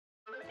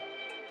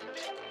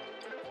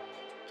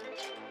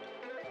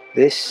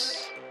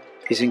This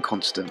is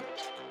Inconstant.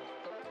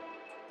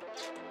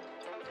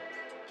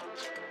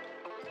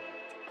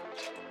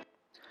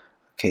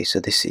 Okay, so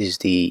this is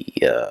the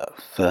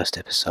first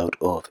episode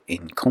of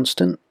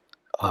Inconstant.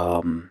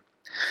 The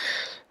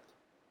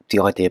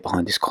idea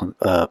behind this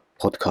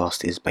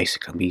podcast is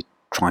basically me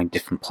trying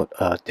different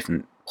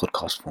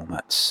podcast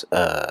formats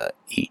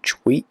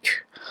each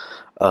week.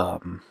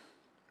 So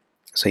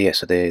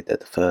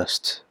the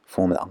first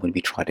format I'm going to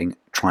be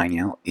trying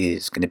out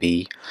is going to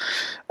be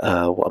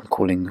what I'm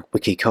calling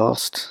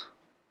Wikicast,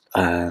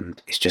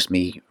 and it's just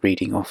me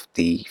reading off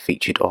the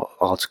featured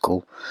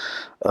article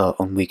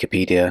on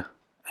Wikipedia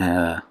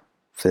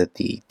for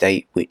the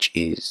date, which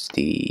is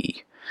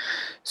the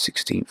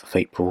 16th of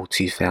April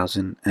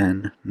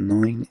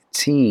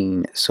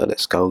 2019. So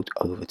let's go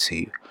over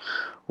to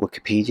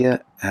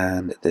Wikipedia,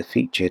 and the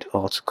featured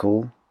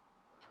article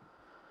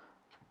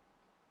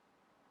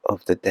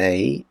of the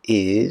day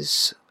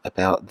is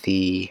about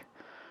the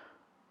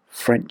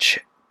French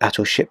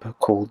battleship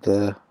called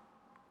the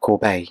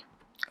Corbeil.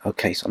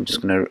 Okay, so I'm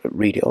just going to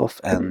read it off,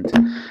 and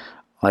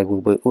I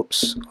will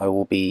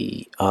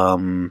be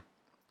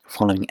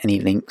following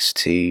any links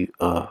to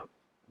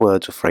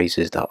words or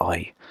phrases that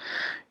I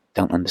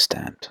don't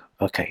understand.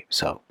 Okay,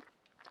 so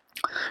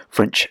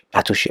French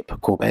battleship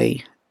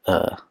Corbeil,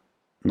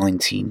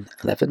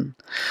 1911.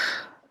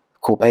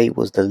 Corbeil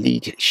was the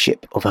lead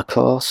ship of a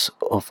class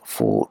of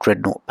 4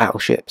 dreadnought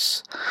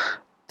battleships,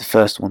 the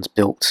first ones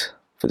built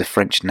for the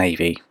French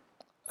Navy.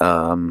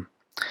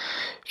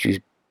 She was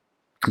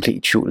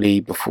completed shortly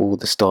before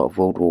the start of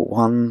World War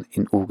I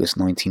in August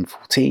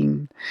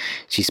 1914.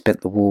 She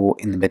spent the war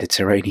in the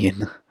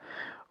Mediterranean,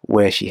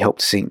 where she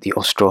helped sink the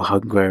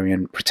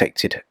Austro-Hungarian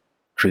protected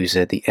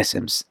cruiser, the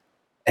SMS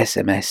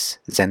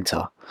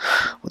Zenta.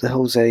 What the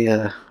hell's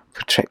a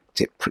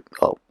protected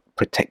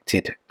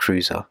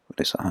cruiser?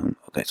 Okay, so I'm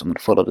going to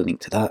follow the link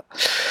to that.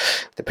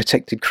 The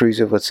protected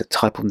cruiser was a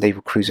type of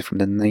naval cruiser from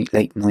the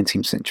late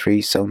 19th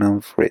century, so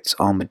known for its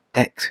armoured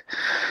deck,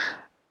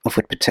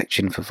 offered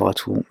protection for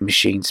vital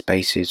machine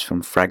spaces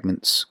from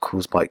fragments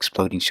caused by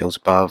exploding shells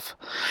above.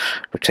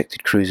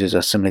 Protected cruisers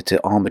are similar to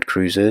armoured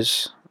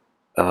cruisers,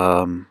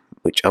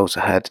 which also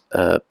had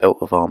a belt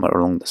of armour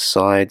along the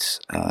sides,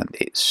 and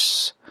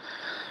it's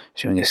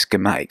showing a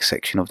schematic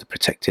section of the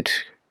protected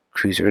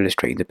cruiser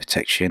illustrating the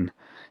protection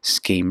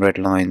scheme. Red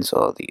lines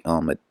are the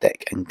armoured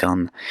deck and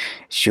gun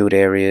shield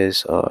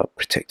areas are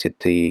protected.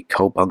 The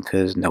coal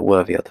bunkers,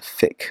 noteworthy are that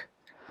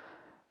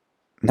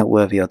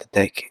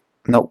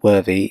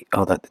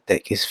the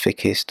deck is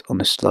thickest on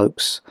the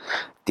slopes.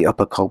 The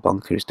upper coal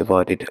bunker is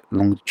divided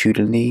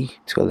longitudinally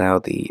to allow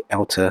the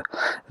outer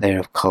layer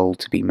of coal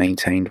to be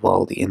maintained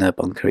while the inner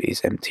bunker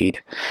is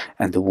emptied,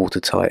 and the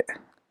watertight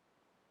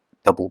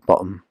double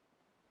bottom.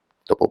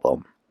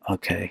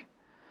 Okay.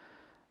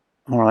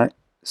 Alright,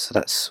 so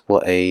that's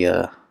what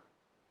a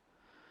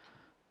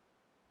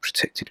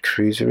protected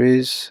cruiser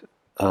is.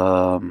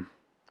 Alright,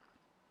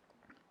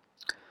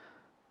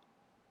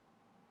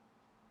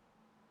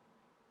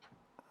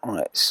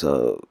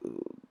 so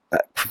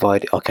that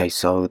provided. Okay,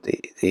 so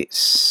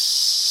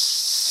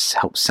it's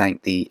helped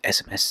sank the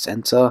SMS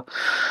Zenta.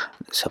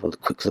 Let's have a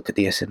quick look at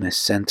the SMS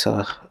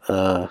Zenta.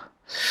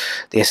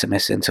 The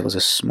SMS Zenta was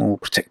a small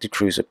protected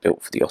cruiser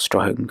built for the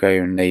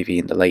Austro-Hungarian Navy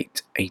in the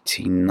late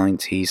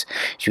 1890s.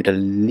 She was a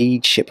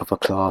lead ship of a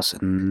class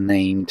and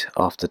named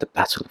after the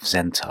Battle of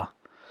Zenta.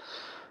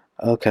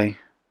 Okay,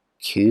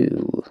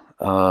 cool.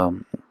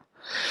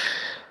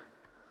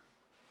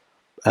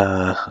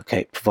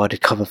 Okay,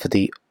 provided cover for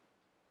the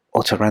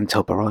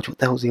Otranto Barrage. What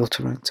the hell's the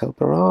Otranto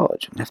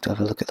Barrage? We have to have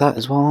a look at that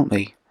as well, aren't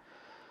we?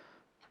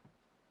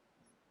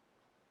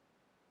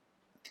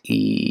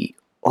 The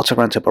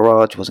Otranto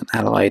Barrage was an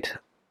Allied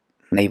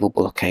naval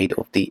blockade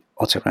of the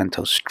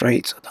Otranto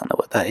Straits. I don't know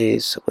what that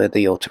is. Where are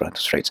the Otranto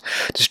Straits?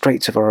 The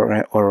Straits of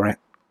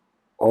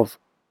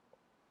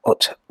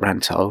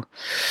Otranto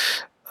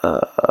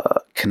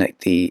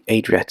connect the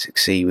Adriatic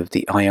Sea with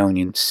the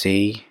Ionian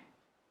Sea.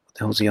 What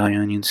the hell's the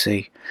Ionian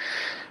Sea?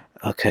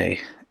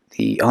 Okay,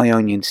 the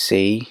Ionian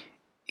Sea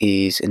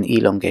is an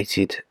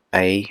elongated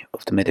bay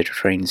of the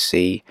Mediterranean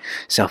Sea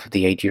south of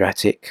the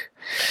Adriatic.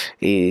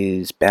 It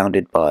is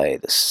bounded by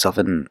the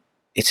southern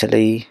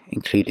Italy,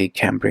 including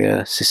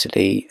Cambria,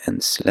 Sicily, and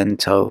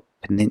Salento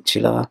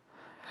Peninsula.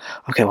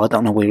 Okay, well, I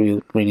don't know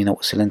really know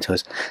what Salento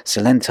is.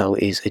 Salento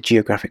is a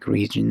geographic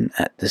region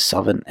at the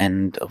southern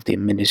end of the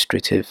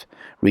administrative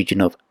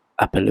region of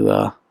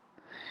Apulia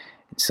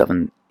in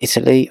southern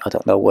Italy. I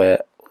don't know where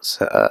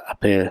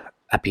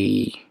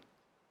Apulia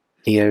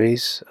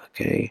is.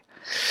 Okay.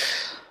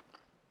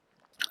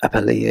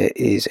 Apulia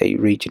is a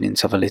region in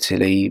southern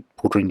Italy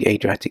bordering the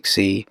Adriatic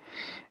Sea,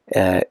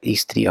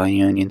 east of the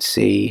Ionian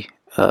Sea,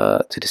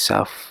 to the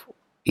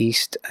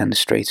southeast, and the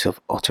Straits of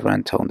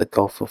Otranto and the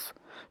Gulf of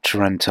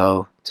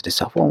Taranto to the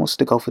south. What's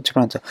the Gulf of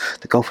Taranto?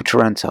 The Gulf of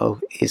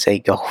Taranto is a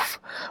gulf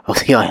of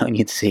the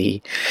Ionian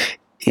Sea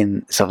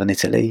in southern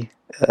Italy.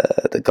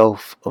 The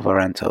Gulf of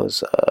Taranto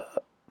is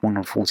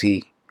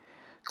 140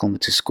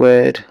 kilometers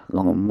squared,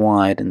 long and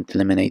wide, and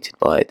delimited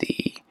by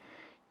the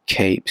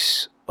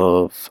capes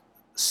of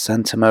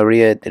Santa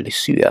Maria de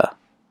Lucia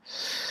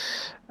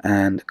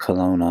and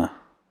Colonna.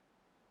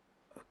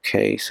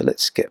 Okay, so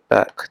let's get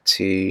back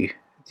to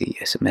the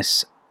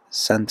SMS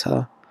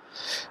Santa.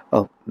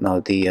 Oh no,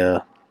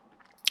 the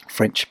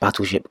French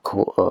battleship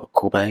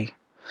Corbeil.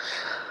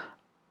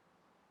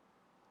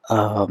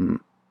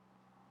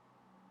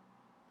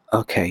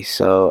 Okay,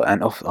 so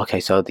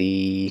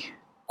the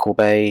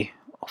Corbeil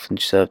often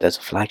served as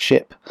a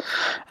flagship,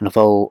 and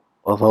although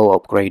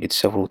upgraded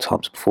several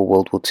times before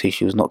World War II,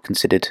 she was not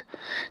considered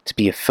to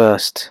be a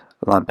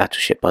first-line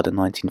battleship by the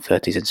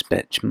 1930s and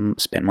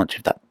spent much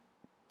of that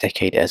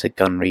decade as a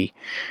gunnery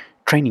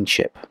training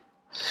ship.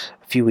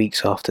 A few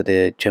weeks after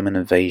the German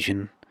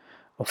invasion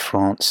of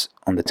France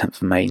on the 10th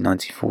of May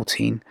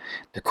 1914,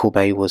 the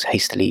Corbeil was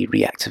hastily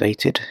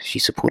reactivated. She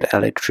supported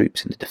Allied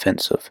troops in the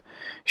defence of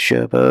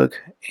Cherbourg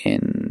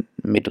in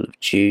the middle of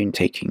June,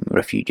 taking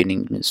refuge in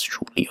England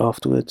shortly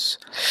afterwards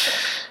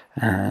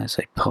as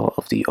a part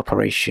of the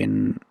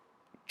Operation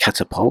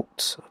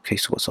Catapult. Okay,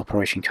 so what's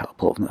Operation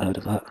Catapult? I've not heard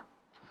of that.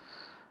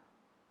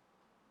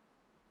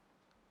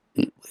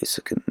 Wait a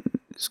second,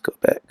 let's go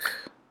back.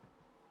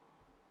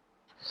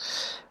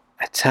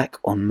 Attack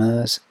on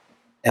Mers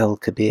El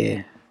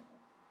Kabir.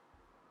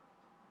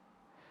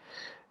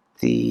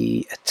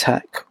 The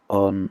attack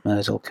on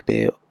Mers El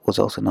Kabir was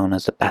also known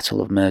as the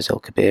Battle of Mers El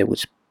Kabir,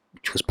 which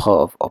was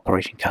part of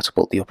Operation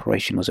Catapult. The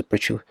operation was a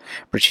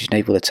British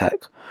naval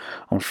attack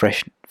on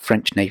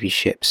French Navy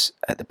ships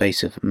at the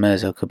base of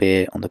Mers El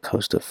Kabir on the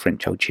coast of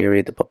French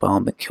Algeria. The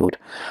bombardment killed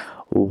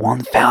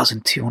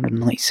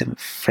 1,297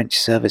 French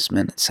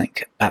servicemen and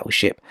sank a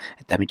battleship.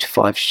 It damaged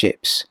 5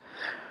 ships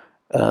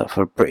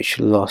for a British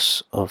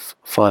loss of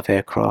 5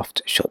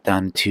 aircraft, shot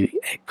down 2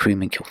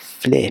 crewmen, killed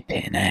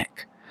flipping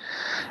heck.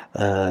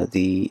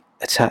 The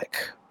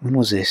attack, when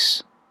was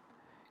this?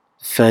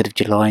 3rd of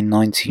July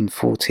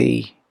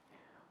 1940.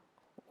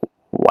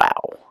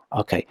 Wow.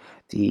 Okay.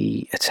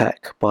 The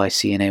attack by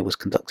CNA was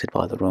conducted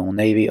by the Royal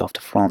Navy after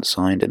France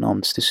signed an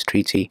armistice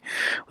treaty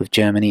with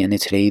Germany and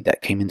Italy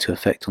that came into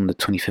effect on the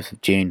 25th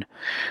of June.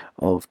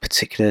 Of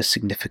particular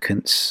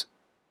significance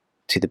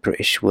to the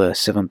British were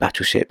 7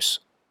 battleships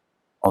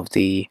of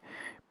the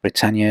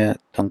Britannia,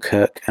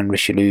 Dunkirk, and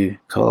Richelieu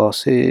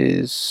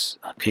classes.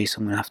 Okay, so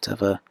I'm going to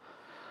have a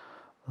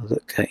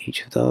look at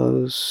each of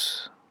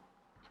those.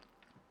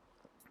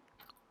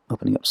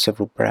 Opening up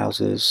several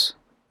browsers.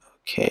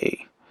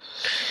 Okay.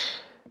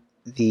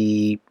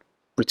 The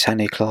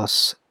Britannia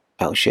class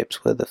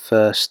battleships were the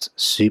first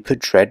super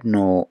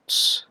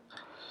dreadnoughts.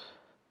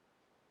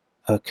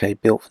 Okay,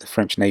 built for the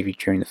French Navy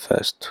during the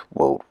First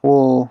World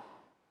War.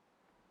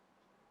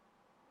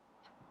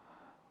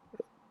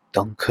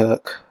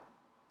 Dunkirk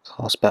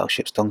class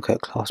battleships.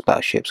 Dunkirk class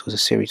battleships was a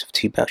series of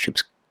 2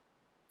 battleships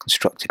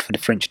constructed for the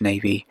French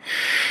Navy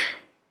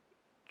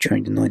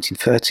during the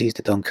 1930s.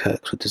 The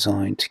Dunkirks were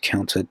designed to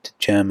counter the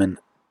German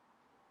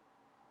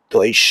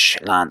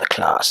Deutschland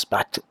class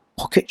pocket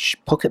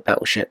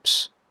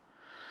battleships.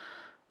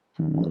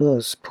 What are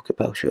those pocket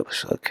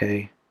battleships?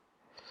 Okay.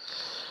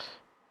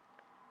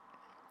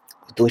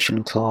 The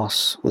Deutschland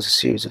class was a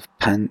series of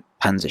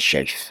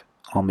Panzerschiff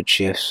armoured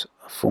ships,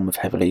 a form of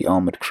heavily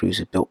armoured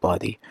cruiser built by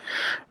the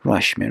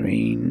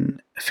Reichsmarine,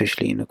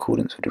 officially in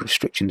accordance with the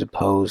restrictions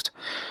imposed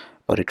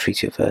by the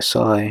Treaty of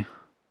Versailles,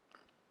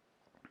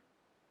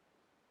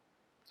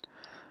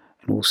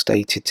 and all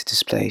stated to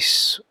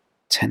displace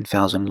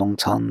 10,000 long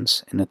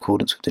tons in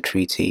accordance with the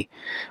treaty,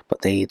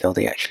 but they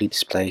actually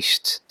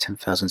displaced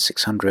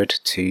 10,600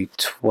 to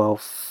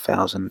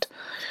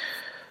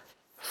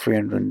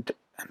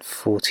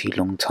 12,340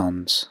 long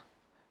tons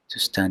to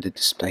standard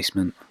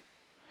displacement.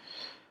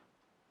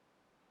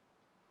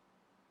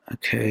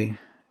 Okay,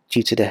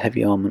 due to the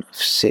heavy armament of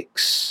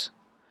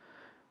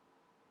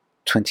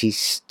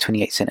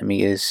 28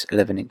 centimeters,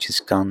 11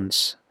 inches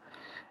guns,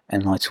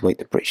 and lighter weight,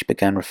 the British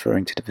began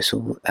referring to the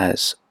vessel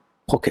as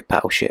pocket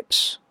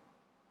battleships.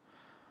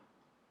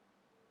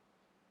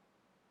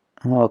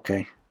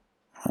 Okay,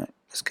 right,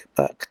 let's get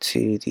back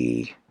to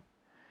the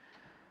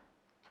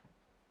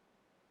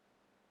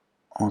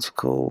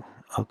article.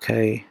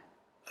 Okay,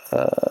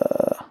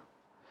 as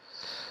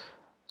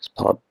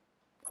part of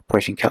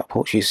Operation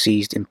Catapult, she was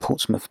seized in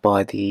Portsmouth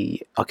by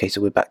the... Okay,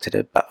 so we're back to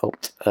the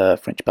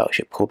French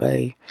battleship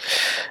Corbeil.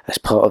 As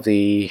part of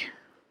the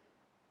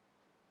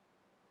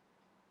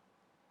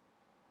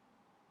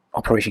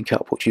Operation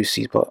Catapult, she was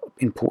seized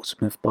in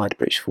Portsmouth by the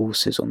British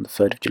forces on the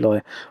 3rd of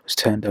July, was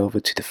turned over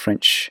to the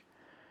Free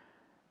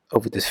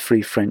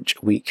French.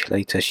 A week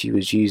later, she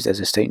was used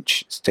as a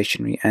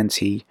stationary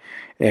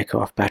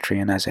anti-aircraft battery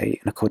and as an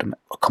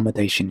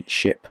accommodation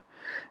ship.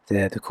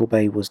 There, the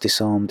Corbeil was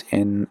disarmed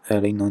in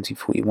early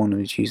 1941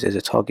 and was used as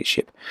a target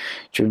ship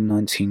during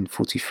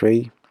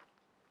 1943.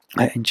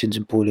 Her engines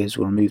and boilers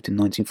were removed in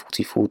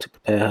 1944 to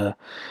prepare her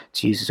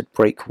to use as a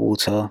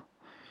breakwater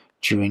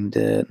during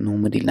the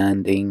Normandy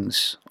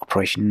landings.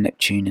 Operation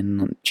Neptune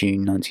in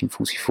June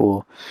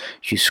 1944.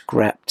 She was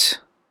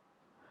scrapped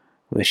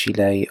where she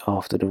lay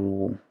after the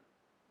war.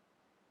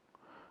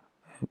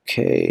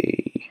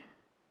 Okay.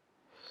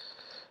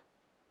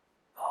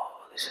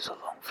 Oh, this is a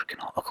long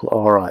freaking article.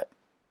 Alright.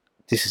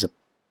 This is a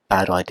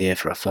bad idea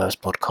for a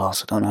first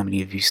podcast. I don't know how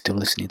many of you are still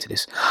listening to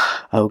this.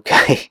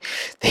 Okay.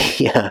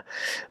 The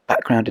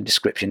background and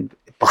description.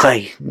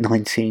 By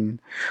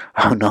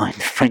 1909, the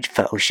French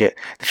battleship,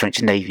 the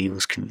French Navy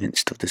was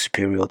convinced of the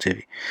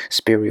superiority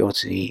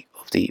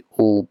of the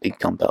all big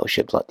gun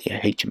battleships like the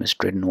HMS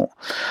Dreadnought,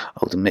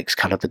 or the mixed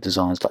caliber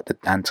designs like the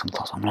Danton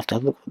class. I'm going to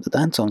have to look at what the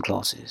Danton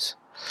class is.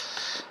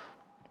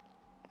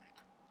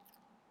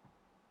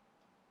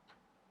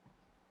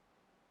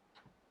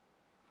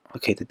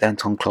 Okay, the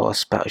Danton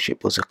class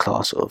battleship was a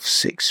class of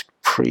 6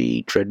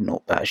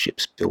 pre-dreadnought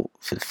battleships built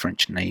for the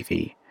French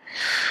Navy.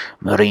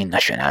 Marine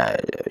Nationale.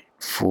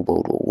 For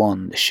World War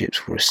One, the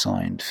ships were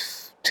assigned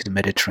to the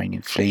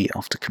Mediterranean Fleet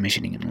after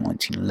commissioning in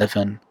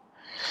 1911.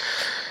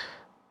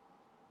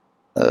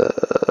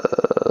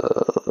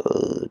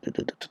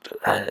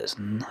 There's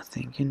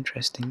nothing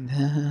interesting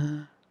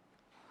there.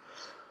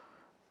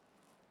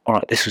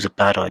 Alright, this was a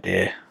bad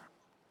idea.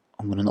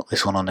 I'm going to knock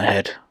this one on the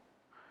head.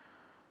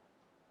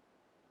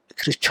 I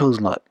could have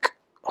chosen like...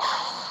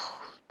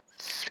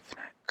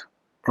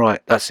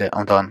 Right, that's it,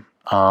 I'm done.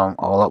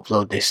 I'll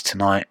upload this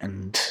tonight,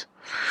 and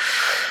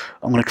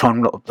I'm going to try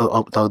and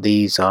upload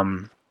these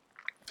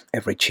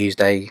every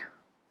Tuesday.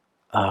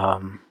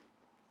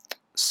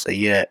 So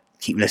yeah,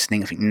 keep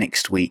listening. I think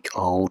next week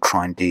I'll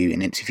try and do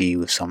an interview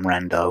with some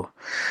rando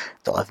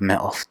that I've met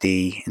off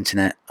the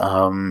internet.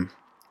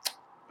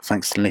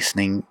 Thanks for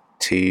listening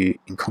to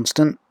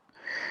Inconstant,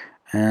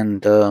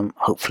 and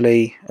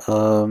hopefully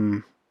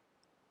you'll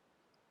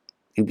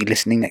be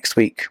listening next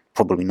week.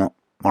 Probably not.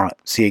 Alright,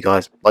 see you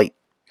guys. Bye.